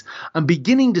pieces. I'm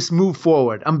beginning to move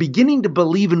forward. I'm beginning to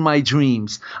believe in my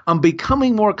dreams. I'm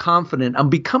becoming more confident. I'm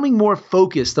becoming more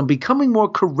focused. I'm becoming more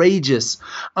courageous.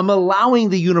 I'm allowing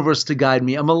the universe to guide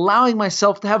me. I'm allowing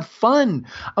myself to have fun.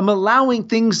 I'm allowing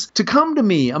things to come to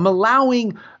me. I'm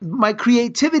allowing my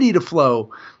creativity to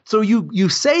flow. So you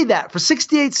say that for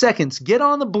 68 seconds, get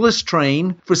on the bliss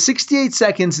train for 68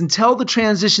 seconds and tell the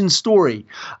transition story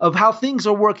of how things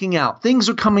are working out. Things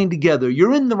are coming together.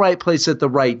 You're in the right place at the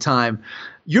right time.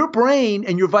 Your brain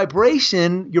and your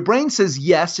vibration, your brain says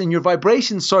yes, and your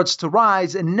vibration starts to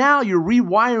rise, and now you're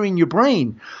rewiring your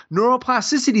brain.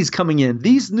 Neuroplasticity is coming in.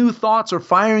 These new thoughts are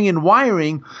firing and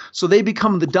wiring, so they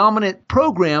become the dominant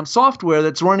program software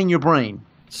that's running your brain.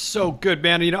 So good,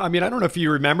 man. I don't know if you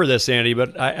remember this, Andy,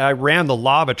 but I ran the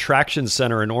Law of Attraction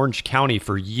Center in Orange County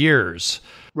for years.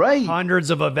 Right. Hundreds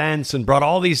of events and brought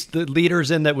all these leaders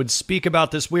in that would speak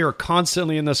about this. We were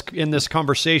constantly in this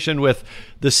conversation with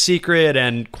The Secret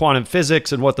and quantum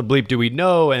physics and what the bleep do we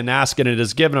know and asking it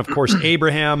is given, of course,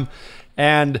 Abraham.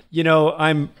 And,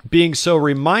 I'm being so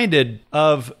reminded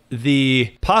of the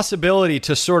possibility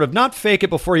to sort of not fake it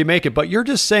before you make it, but you're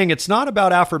just saying it's not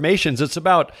about affirmations. It's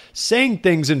about saying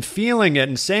things and feeling it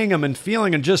and saying them and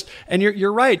feeling and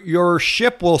you're right. Your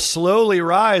ship will slowly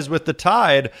rise with the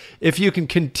tide if you can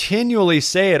continually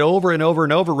say it over and over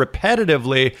and over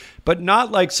repetitively, but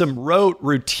not like some rote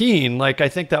routine. Like I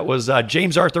think that was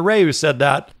James Arthur Ray who said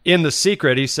that in The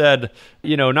Secret. He said,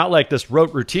 not like this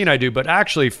rote routine I do, but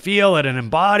actually feel it and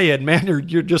embody it. Man,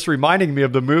 you're just reminding me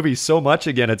of the movie so much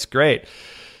again. It's great.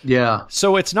 Yeah.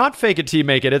 So it's not fake it till you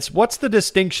make it. What's the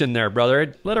distinction there,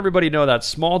 brother? Let everybody know that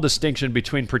small distinction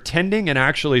between pretending and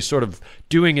actually sort of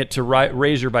doing it to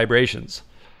raise your vibrations.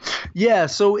 Yeah,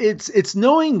 so it's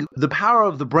knowing the power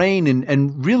of the brain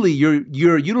and really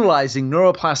you're utilizing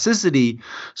neuroplasticity.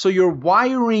 So you're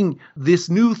wiring this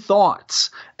new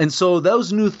thoughts. And so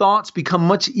those new thoughts become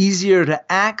much easier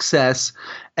to access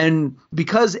And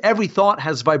because every thought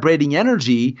has vibrating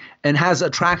energy and has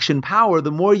attraction power,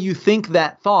 the more you think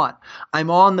that thought,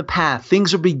 I'm on the path,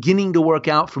 things are beginning to work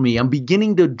out for me, I'm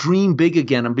beginning to dream big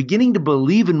again, I'm beginning to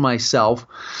believe in myself.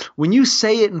 When you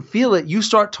say it and feel it, you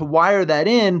start to wire that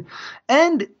in.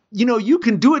 And you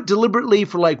can do it deliberately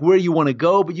for like where you want to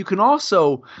go, but you can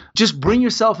also just bring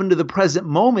yourself into the present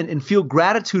moment and feel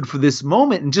gratitude for this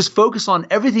moment and just focus on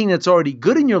everything that's already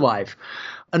good in your life.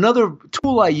 Another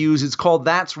tool I use is called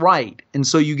That's Right. And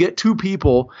so you get two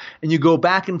people and you go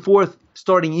back and forth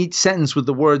starting each sentence with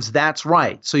the words, that's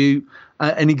right. So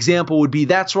an example would be,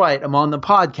 that's right, I'm on the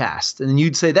podcast. And then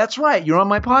you'd say, that's right, you're on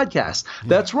my podcast.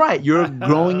 That's right, you're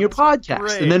growing your podcast.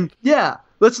 Great. And then,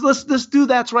 let's do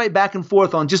that's right back and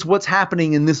forth on just what's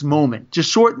happening in this moment. Just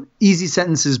short, easy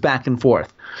sentences back and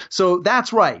forth. So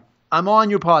that's right, I'm on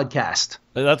your podcast.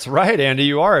 That's right, Andy,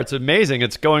 you are. It's amazing.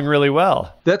 It's going really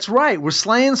well. That's right. We're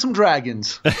slaying some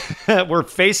dragons. We're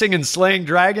facing and slaying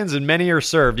dragons, and many are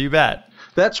served. You bet.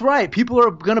 That's right. People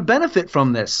are going to benefit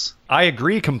from this. I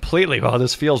agree completely. Wow,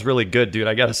 this feels really good, dude.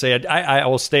 I got to say, I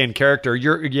will stay in character.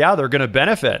 They're going to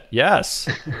benefit. Yes.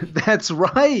 That's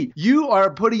right. You are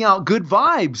putting out good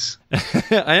vibes.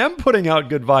 I am putting out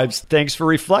good vibes. Thanks for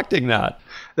reflecting that.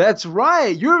 That's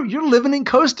right. You're living in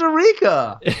Costa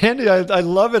Rica. Andy, I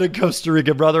love it in Costa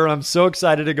Rica, brother. And I'm so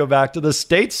excited to go back to the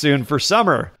States soon for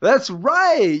summer. That's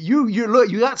right. You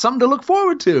got something to look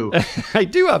forward to. I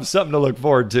do have something to look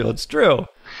forward to. It's true.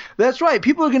 That's right.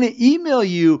 People are going to email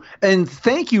you and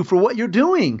thank you for what you're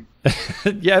doing.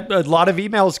 Yeah, a lot of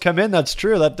emails come in. That's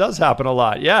true. That does happen a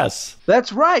lot. Yes.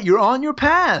 That's right. You're on your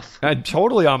path. I'm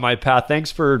totally on my path.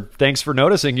 Thanks for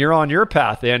noticing. You're on your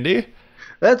path, Andy.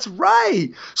 That's right.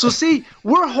 So see,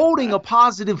 we're holding a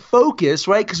positive focus,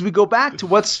 right? Because we go back to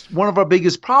what's one of our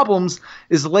biggest problems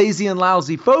is lazy and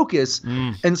lousy focus.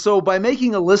 And so by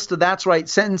making a list of that's right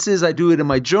sentences, I do it in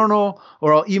my journal,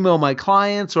 or I'll email my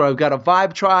clients, or I've got a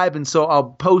vibe tribe. And so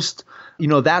I'll post,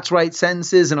 that's right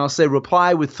sentences, and I'll say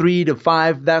reply with 3 to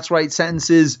 5 that's right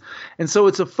sentences. And so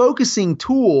it's a focusing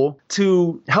tool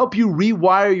to help you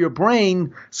rewire your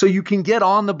brain so you can get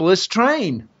on the bliss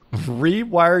train.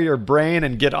 Rewire your brain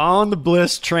and get on the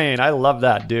bliss train. I love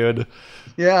that, dude.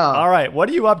 Yeah. All right. What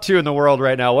are you up to in the world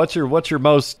right now? What's your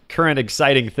most current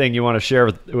exciting thing you want to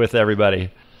share with everybody?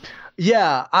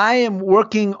 Yeah, I am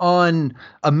working on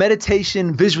a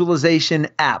meditation visualization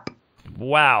app.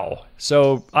 Wow.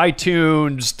 So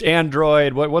iTunes,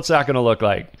 Android, what's that going to look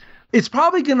like? It's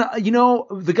probably going to,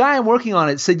 the guy I'm working on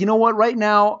it said, you know what, right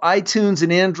now, iTunes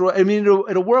and Android,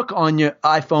 it'll work on your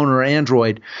iPhone or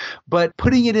Android, but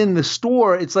putting it in the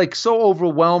store, it's like so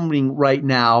overwhelming right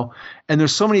now. And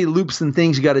there's so many loops and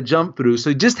things you got to jump through.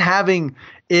 So just having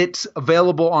it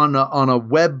available on a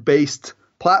web-based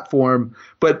platform,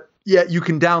 but yet you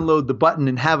can download the button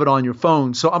and have it on your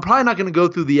phone. So I'm probably not going to go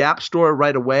through the App Store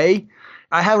right away.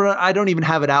 I don't even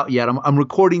have it out yet. I'm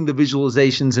recording the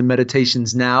visualizations and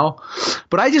meditations now,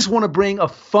 but I just want to bring a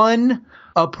fun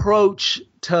approach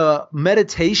to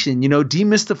meditation,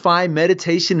 demystify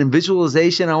meditation and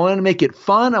visualization. I want to make it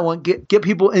fun. I want to get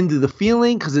people into the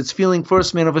feeling, because it's feeling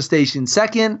first, manifestation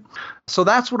second. So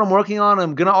that's what I'm working on.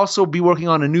 I'm going to also be working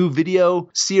on a new video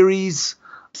series.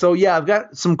 So yeah, I've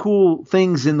got some cool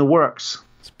things in the works.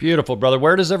 It's beautiful, brother.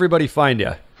 Where does everybody find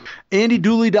you?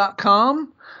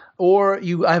 AndyDooley.com. Or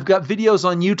I've got videos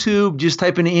on YouTube. Just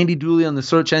type in Andy Dooley on the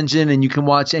search engine, and you can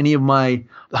watch any of my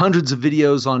hundreds of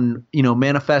videos on,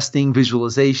 manifesting,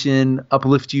 visualization,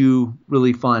 uplift you,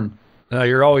 really fun.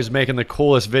 You're always making the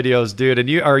coolest videos, dude.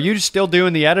 And are you still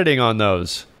doing the editing on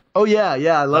those? Oh, yeah,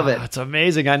 I love it. It's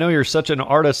amazing. I know you're such an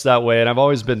artist that way, and I've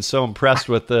always been so impressed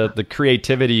with the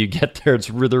creativity you get there.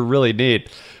 They're really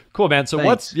neat. Cool, man. So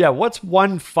Thanks. what's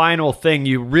one final thing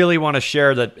you really want to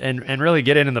share that and really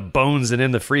get in the bones and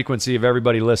in the frequency of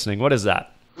everybody listening? What is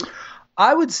that?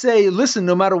 I would say, listen,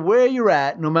 no matter where you're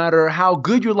at, no matter how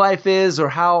good your life is or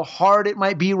how hard it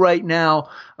might be right now,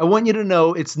 I want you to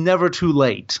know it's never too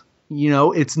late.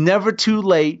 It's never too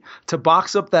late to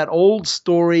box up that old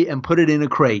story and put it in a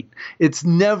crate. It's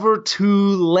never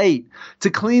too late to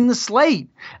clean the slate.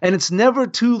 And it's never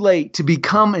too late to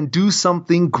become and do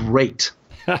something great.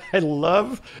 I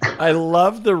love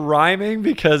the rhyming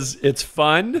because it's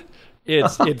fun.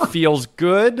 It feels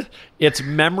good. It's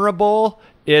memorable.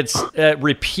 It's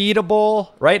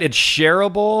repeatable, right? It's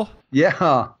shareable.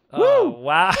 Yeah. Oh,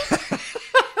 wow.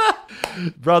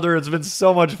 Brother, it's been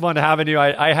so much fun having you.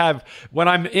 I have, when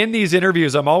I'm in these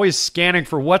interviews, I'm always scanning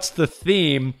for what's the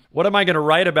theme, what am I going to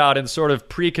write about and sort of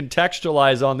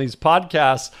pre-contextualize on these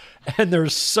podcasts. And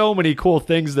there's so many cool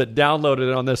things that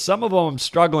downloaded on this. Some of them I'm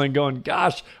struggling going,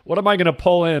 gosh, what am I going to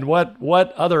pull in?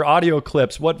 What other audio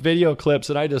clips? What video clips?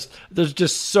 And there's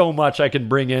just so much I can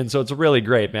bring in. So it's really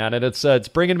great, man. And it's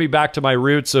bringing me back to my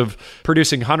roots of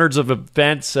producing hundreds of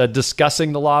events,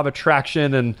 discussing the law of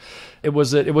attraction. And it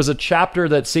was a chapter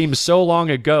that seems so long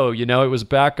ago, it was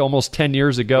back almost 10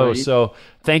 years ago. Right. So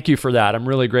thank you for that. I'm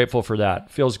really grateful for that.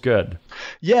 Feels good.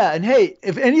 Yeah. And hey,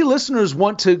 if any listeners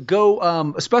want to go,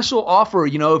 a special offer,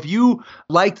 if you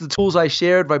like the tools I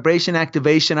shared, vibration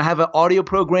activation, I have an audio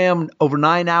program over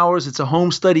 9 hours. It's a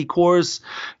home study course.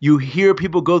 You hear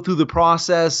people go through the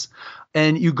process.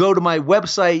 And you go to my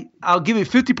website, I'll give you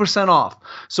 50% off.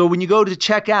 So when you go to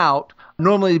check out,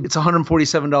 normally it's a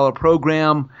 $147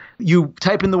 program. You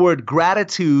type in the word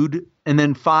gratitude and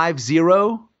then 50,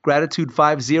 gratitude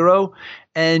 50,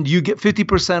 and you get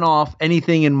 50% off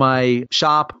anything in my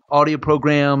shop, audio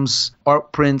programs,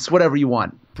 art prints, whatever you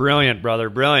want. Brilliant, brother.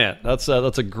 Brilliant. That's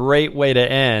a great way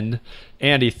to end.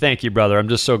 Andy, thank you, brother. I'm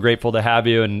just so grateful to have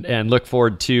you and look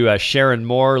forward to sharing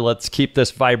more. Let's keep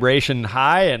this vibration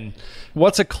high. And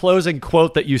what's a closing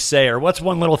quote that you say, or what's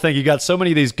one little thing? You got so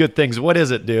many of these good things. What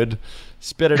is it, dude?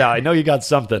 Spit it out. I know you got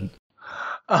something.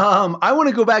 I want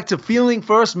to go back to feeling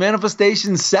first,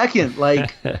 manifestation second.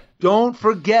 Like, don't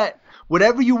forget.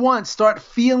 Whatever you want, start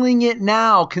feeling it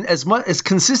now as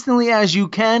consistently as you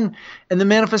can, and the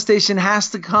manifestation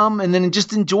has to come, and then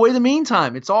just enjoy the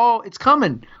meantime. It's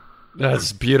coming.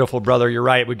 That's beautiful, brother. You're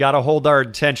right. We got to hold our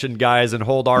attention, guys, and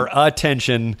hold our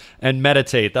attention and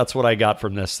meditate. That's what I got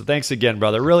from this. So thanks again,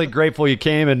 brother. Really grateful you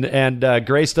came and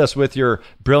graced us with your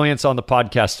brilliance on the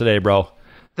podcast today, bro.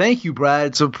 Thank you, Brad.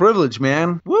 It's a privilege,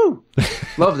 man. Woo.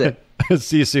 Loved it.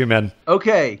 See you soon, man.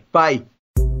 Okay. Bye.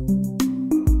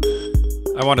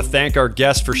 I want to thank our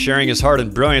guest for sharing his heart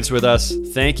and brilliance with us.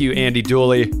 Thank you, Andy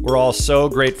Dooley. We're all so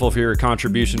grateful for your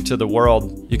contribution to the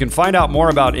world. You can find out more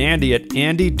about Andy at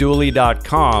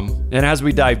andydooley.com. And as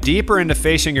we dive deeper into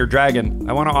facing your dragon,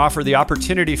 I want to offer the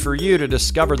opportunity for you to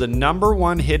discover the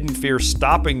 #1 hidden fear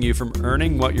stopping you from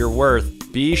earning what you're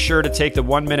worth. Be sure to take the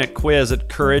 1-minute quiz at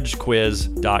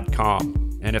couragequiz.com.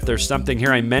 And if there's something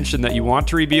here I mentioned that you want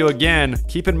to review again,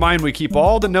 keep in mind we keep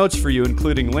all the notes for you,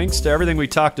 including links to everything we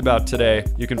talked about today.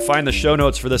 You can find the show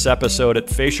notes for this episode at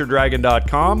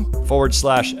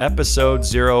faceyourdragon.com/episode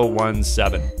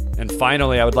 017. And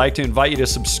finally, I would like to invite you to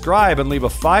subscribe and leave a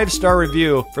 5-star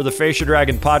review for the Face Your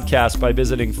Dragon podcast by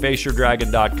visiting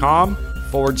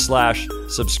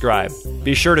faceyourdragon.com/subscribe.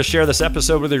 Be sure to share this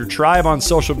episode with your tribe on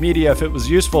social media if it was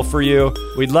useful for you.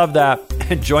 We'd love that.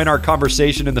 And join our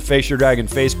conversation in the Face Your Dragon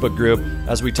Facebook group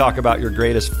as we talk about your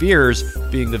greatest fears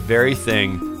being the very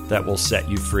thing that will set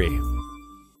you free.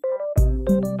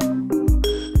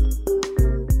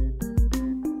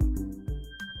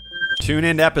 Tune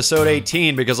in to episode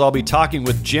 18 because I'll be talking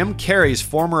with Jim Carrey's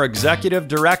former executive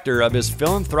director of his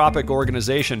philanthropic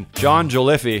organization, John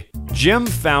Joliffe. Jim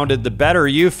founded the Better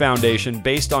You Foundation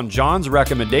based on John's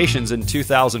recommendations in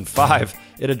 2005.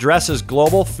 It addresses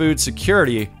global food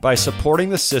security by supporting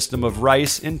the system of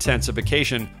rice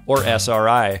intensification, or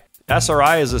SRI.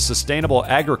 SRI is a sustainable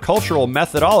agricultural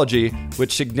methodology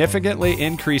which significantly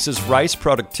increases rice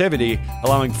productivity,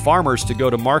 allowing farmers to go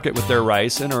to market with their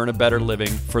rice and earn a better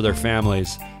living for their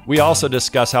families. We also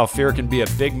discuss how fear can be a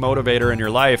big motivator in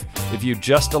your life if you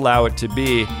just allow it to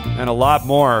be, and a lot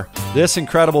more. This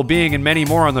incredible being and many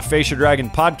more on the Face Your Dragon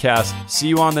podcast. See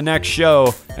you on the next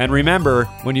show. And remember,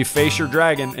 when you face your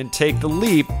dragon and take the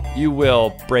leap, you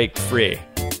will break free.